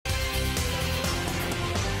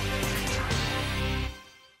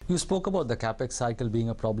You spoke about the capex cycle being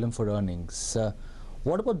a problem for earnings.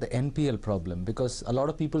 What about the NPL problem? Because a lot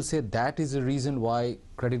of people say that is the reason why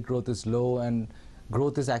credit growth is low and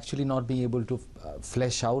growth is actually not being able to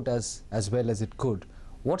flesh out as well as it could.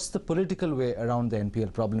 What's the political way around the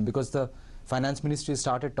NPL problem? Because the finance ministry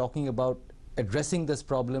started talking about addressing this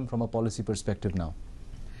problem from a policy perspective now.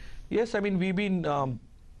 Yes, I mean, we've been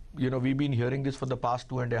hearing this for the past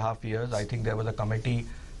 2.5 years. I think there was a committee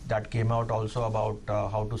that came out also about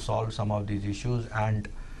how to solve some of these issues, and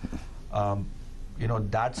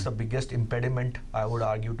that's the biggest impediment, I would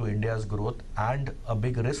argue, to India's growth, and a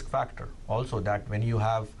big risk factor also, that when you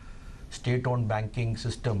have state-owned banking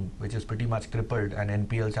system which is pretty much crippled and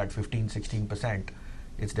NPLs at 15-16%,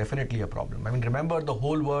 it's definitely a problem. I mean, remember, the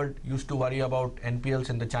whole world used to worry about NPLs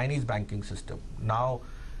in the Chinese banking system. Now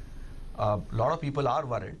a lot of people are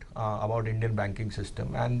worried about Indian banking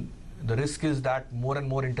system, and the risk is that more and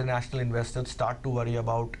more international investors start to worry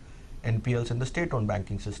about NPLs in the state-owned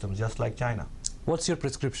banking systems, just like China. What's your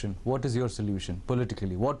prescription? What is your solution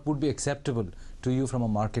politically? What would be acceptable to you from a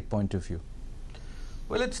market point of view?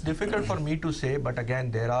 Well, it's difficult for me to say, but again,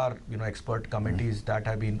 there are expert committees that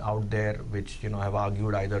have been out there which have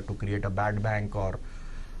argued either to create a bad bank or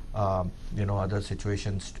other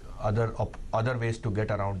situations, other ways to get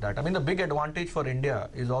around that. I mean, the big advantage for India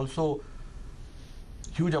is also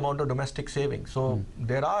huge amount of domestic savings. So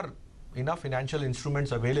there are enough financial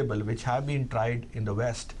instruments available which have been tried in the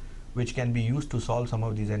West, which can be used to solve some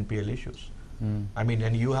of these NPL issues. I mean,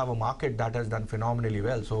 and you have a market that has done phenomenally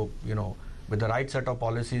well. So, with the right set of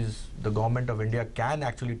policies, the government of India can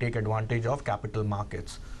actually take advantage of capital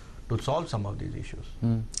markets to solve some of these issues.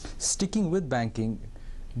 Sticking with banking,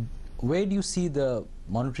 where do you see the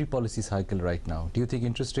monetary policy cycle right now? Do you think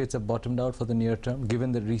interest rates have bottomed out for the near term,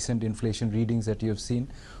 given the recent inflation readings that you have seen?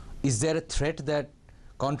 Is there a threat that,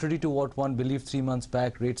 contrary to what one believed 3 months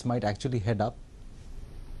back, rates might actually head up?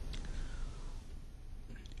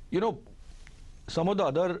 Some of the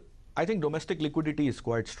other, I think domestic liquidity is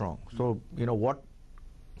quite strong. So,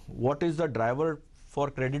 what is the driver for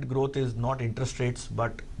credit growth is not interest rates,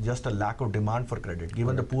 but just a lack of demand for credit,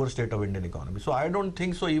 given the poor state of Indian economy. So I don't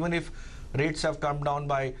think so, even if rates have come down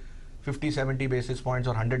by 50, 70 basis points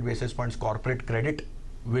or 100 basis points, corporate credit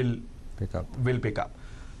will pick up.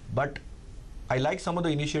 But I like some of the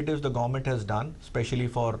initiatives the government has done, especially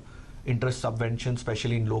for interest subvention,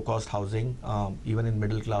 especially in low-cost housing, even in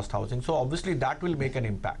middle-class housing. So obviously that will make an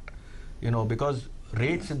impact, because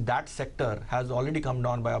rates in that sector has already come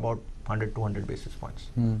down by about 100, 200 basis points.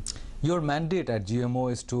 Your mandate at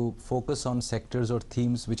GMO is to focus on sectors or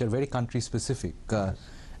themes which are very country-specific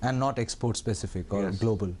and not export-specific or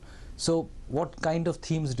global. So what kind of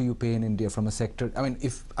themes do you pay in India from a sector? I mean,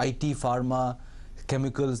 if IT, pharma,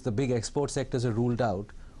 chemicals, the big export sectors are ruled out,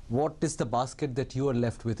 what is the basket that you are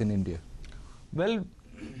left with in India? Well,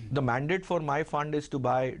 the mandate for my fund is to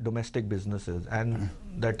buy domestic businesses, and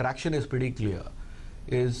the attraction is pretty clear.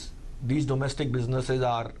 These domestic businesses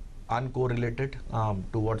are uncorrelated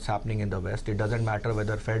to what's happening in the West. It doesn't matter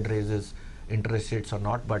whether Fed raises interest rates or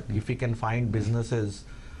not, but if we can find businesses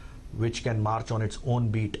which can march on its own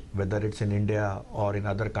beat, whether it's in India or in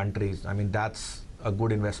other countries, I mean, that's a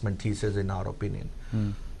good investment thesis in our opinion.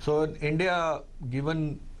 So in India,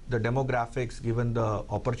 given the demographics, given the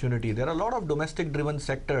opportunity, there are a lot of domestic driven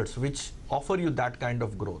sectors which offer you that kind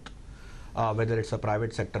of growth, whether it's a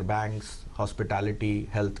private sector, banks, hospitality,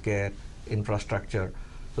 healthcare, infrastructure.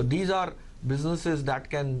 So these are businesses that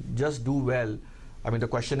can just do well. I mean, the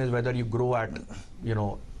question is whether you grow at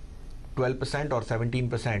 12% or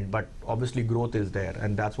 17%, but obviously growth is there,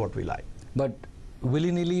 and that's what we like. But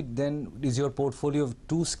willy-nilly, then, is your portfolio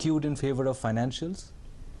too skewed in favor of financials?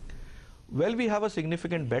 Well, we have a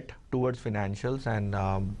significant bet towards financials, and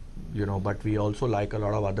but we also like a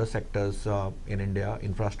lot of other sectors in India,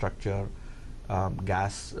 infrastructure,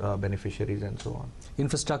 gas beneficiaries, and so on.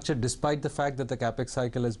 Infrastructure, despite the fact that the capex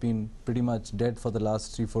cycle has been pretty much dead for the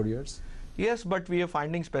last 3-4 years? Yes, but we are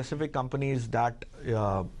finding specific companies that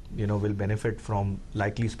will benefit from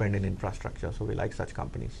likely spend in infrastructure. So we like such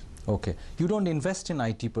companies. Okay. You don't invest in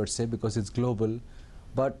IT per se because it's global.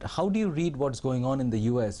 But how do you read what's going on in the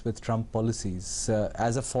US with Trump policies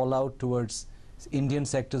as a fallout towards Indian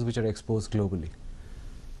sectors which are exposed globally?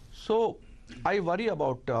 So I worry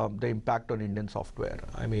about the impact on Indian software.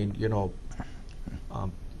 I mean,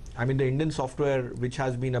 the Indian software, which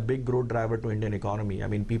has been a big growth driver to Indian economy. I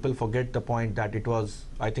mean, people forget the point that it was,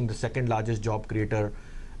 I think, the second largest job creator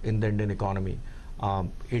in the Indian economy.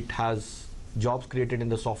 It has jobs created in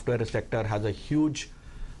the software sector, has a huge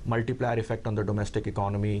multiplier effect on the domestic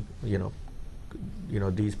economy.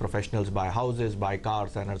 these professionals buy houses, buy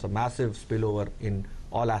cars, and there's a massive spillover in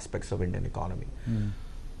all aspects of Indian economy.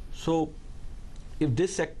 So if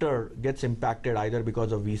this sector gets impacted either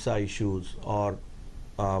because of visa issues or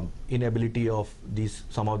inability of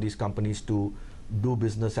some of these companies to do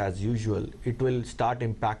business as usual, it will start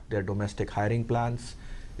impact their domestic hiring plans.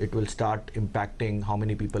 It will start impacting how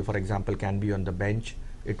many people, for example, can be on the bench.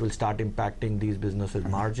 It will start impacting these businesses'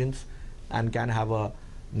 margins and can have a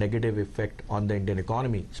negative effect on the Indian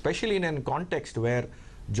economy, especially in a context where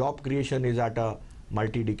job creation is at a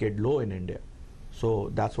multi-decade low in India.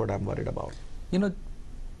 So that's what I'm worried about. You know,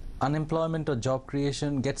 unemployment or job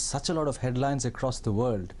creation gets such a lot of headlines across the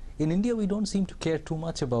world. In India, we don't seem to care too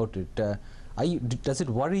much about it. Does it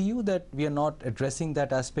worry you that we are not addressing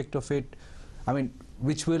that aspect of it? I mean,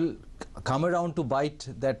 which will come around to bite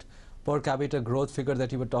that per capita growth figure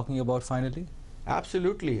that you were talking about finally?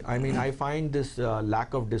 Absolutely. I mean, I find this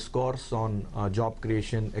lack of discourse on job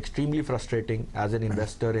creation extremely frustrating as an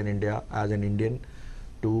investor in India, as an Indian,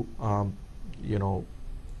 to,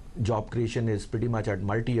 job creation is pretty much at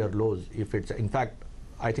multi-year lows. If it's, in fact,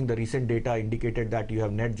 I think the recent data indicated that you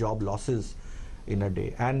have net job losses in a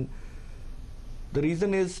day. And the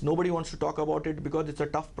reason is nobody wants to talk about it because it's a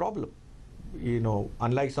tough problem.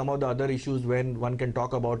 Unlike some of the other issues when one can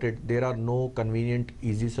talk about it, there are no convenient,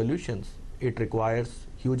 easy solutions. It requires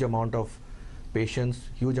huge amount of patience,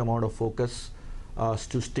 huge amount of focus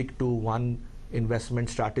to stick to one investment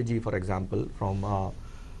strategy, for example, from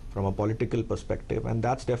a political perspective, and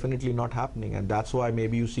that's definitely not happening. And that's why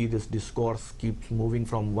maybe you see this discourse keeps moving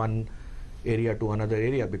from one area to another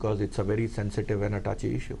area, because it's a very sensitive and a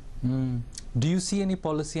touchy issue. Do you see any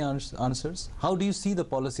policy answers? How do you see the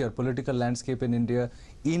policy or political landscape in India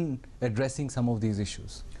in addressing some of these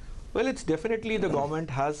issues? Well, it's definitely the government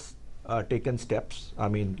has taken steps. I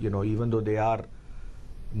mean, even though they are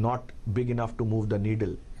not big enough to move the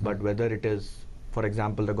needle, but whether it is, for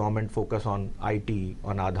example, the government focus on IT,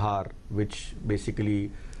 on Aadhaar, which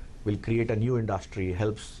basically will create a new industry,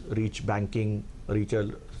 helps reach banking, reach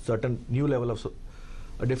a certain new level of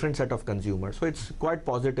a different set of consumers. So it's quite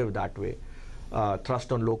positive that way.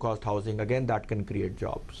 Thrust on low-cost housing, again, that can create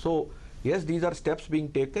jobs. So yes, these are steps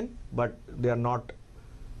being taken, but they are not,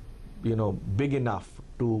 big enough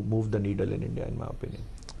to move the needle in India, in my opinion.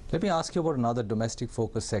 Let me ask you about another domestic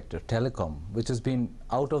focus sector, telecom, which has been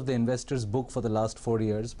out of the investors' book for the last 4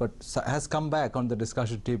 years, but has come back on the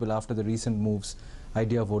discussion table after the recent moves,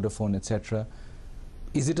 Idea, Vodafone, etc.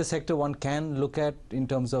 Is it a sector one can look at in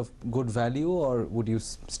terms of good value, or would you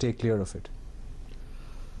stay clear of it?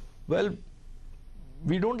 Well,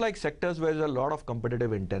 we don't like sectors where there's a lot of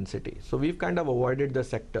competitive intensity. So we've kind of avoided the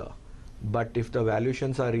sector. But if the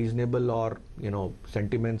valuations are reasonable or,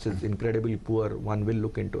 sentiments is incredibly poor, one will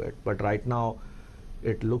look into it. But right now,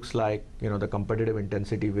 it looks like, the competitive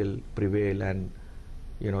intensity will prevail, and,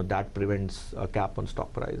 that prevents a cap on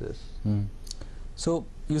stock prices. So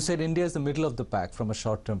you said India is the middle of the pack from a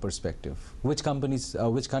short-term perspective. Which countries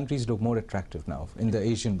look more attractive now in the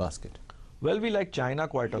Asian basket? Well, we like China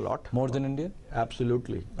quite a lot. More than India?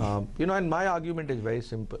 Absolutely. And my argument is very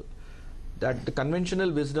simple. That the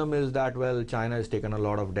conventional wisdom is that, well, China has taken a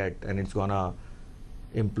lot of debt and it's gonna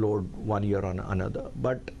implode one year on another.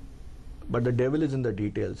 But the devil is in the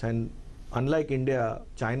details. And unlike India,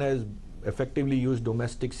 China has effectively used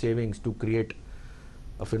domestic savings to create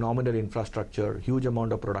a phenomenal infrastructure, huge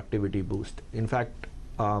amount of productivity boost. In fact,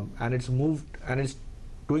 and it's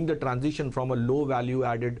doing the transition from a low value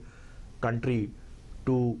added country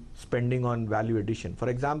to spending on value addition. For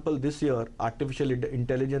example, this year, artificial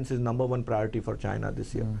intelligence is #1 priority for China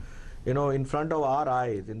this year. In front of our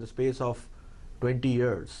eyes, in the space of 20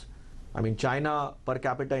 years, I mean, China per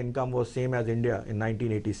capita income was same as India in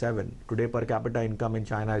 1987. Today, per capita income in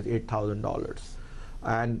China is $8,000.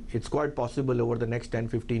 And it's quite possible over the next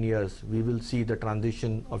 10-15 years, we will see the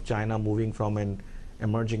transition of China moving from an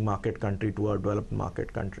emerging market country to a developed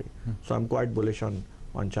market country. So I'm quite bullish on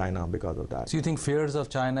China because of that. So you think fears of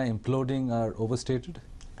China imploding are overstated?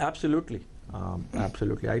 Absolutely.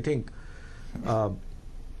 Absolutely. I think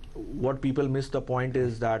what people miss the point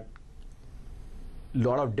is that a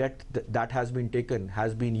lot of debt that has been taken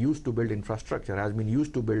has been used to build infrastructure, has been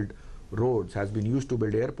used to build roads, has been used to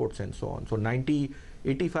build airports and so on. So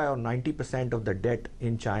 85 or 90% of the debt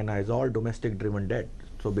in China is all domestic driven debt.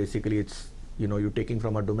 So basically it's, you're taking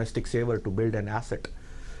from a domestic saver to build an asset,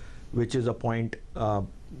 which is a point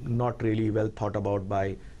not really well thought about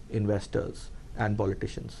by investors and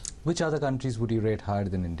politicians. Which other countries would you rate higher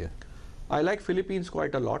than India? I like Philippines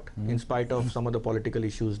quite a lot, in spite of some of the political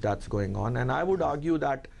issues that's going on. And I would argue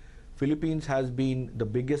that Philippines has been the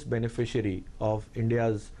biggest beneficiary of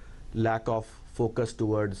India's lack of focus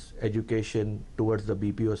towards education, towards the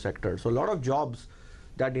BPO sector. So a lot of jobs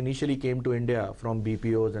that initially came to India from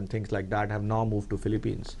BPOs and things like that have now moved to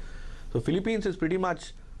Philippines. So Philippines is pretty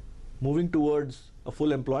much moving towards a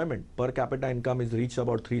full employment. Per capita income is reached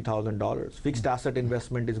about $3,000. Fixed asset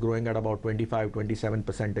investment is growing at about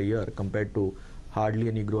 25-27% a year compared to hardly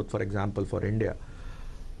any growth, for example, for India.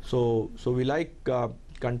 So we like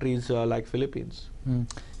countries like Philippines.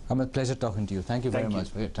 Amit, pleasure talking to you. Thank you very Thank you. much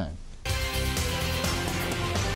for your time.